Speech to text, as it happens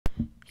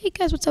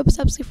Guys, what's up? It's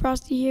Absolutely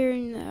Frosty here,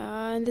 and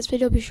in this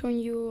video I'll be showing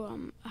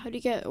you how to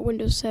get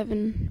Windows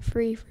 7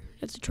 free.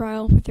 That's a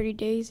trial for 30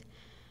 days.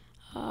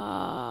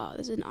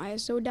 There's an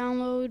ISO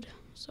download,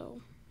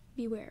 so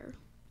beware.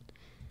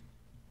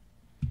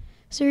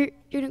 So you're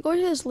going to go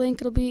to this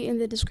link. It'll be in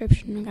the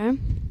description, okay?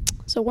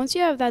 So once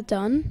you have that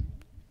done,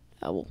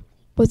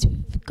 once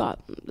you've got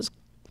this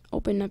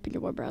open up in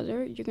your web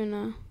browser, you're going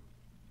to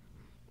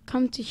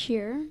come to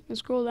here and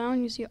scroll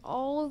down. You see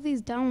all of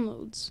these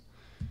downloads.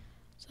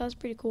 So that's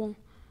pretty cool.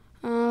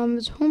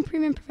 There's Home,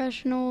 Premium,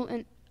 Professional,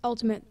 and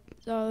Ultimate.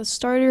 The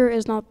Starter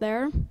is not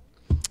there.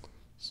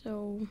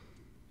 So,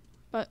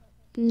 but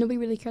nobody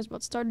really cares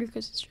about Starter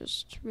because it's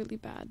just really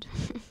bad.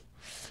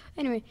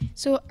 Anyway,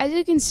 so as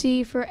you can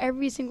see, for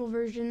every single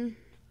version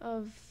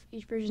of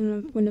each version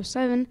of Windows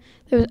 7,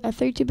 there's a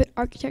 32-bit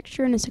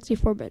architecture and a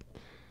 64-bit.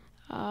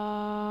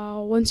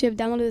 Once you have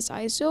downloaded this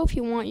ISO, if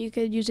you want, you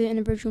could use it in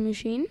a virtual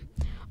machine,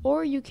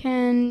 or you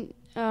can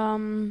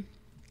burn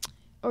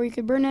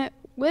it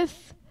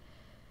with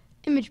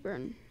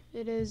ImgBurn.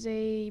 It is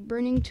a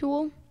burning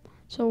tool.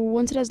 So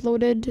once it has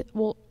loaded,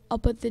 I'll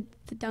put the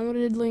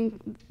downloaded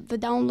link, the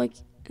download link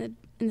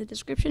in the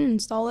description.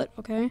 Install it,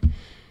 okay?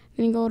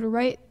 Then you go to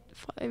write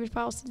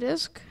files to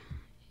disk.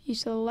 You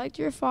select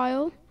your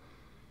file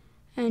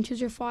and choose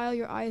your file,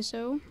 your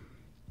ISO.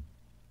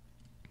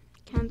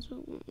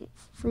 Cancel.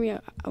 For me, I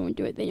won't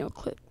do it. Then you'll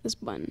click this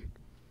button.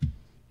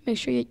 Make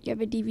sure you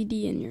have a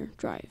DVD in your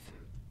drive.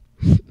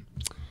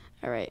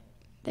 All right.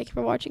 Thank you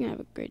for watching and have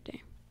a great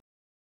day.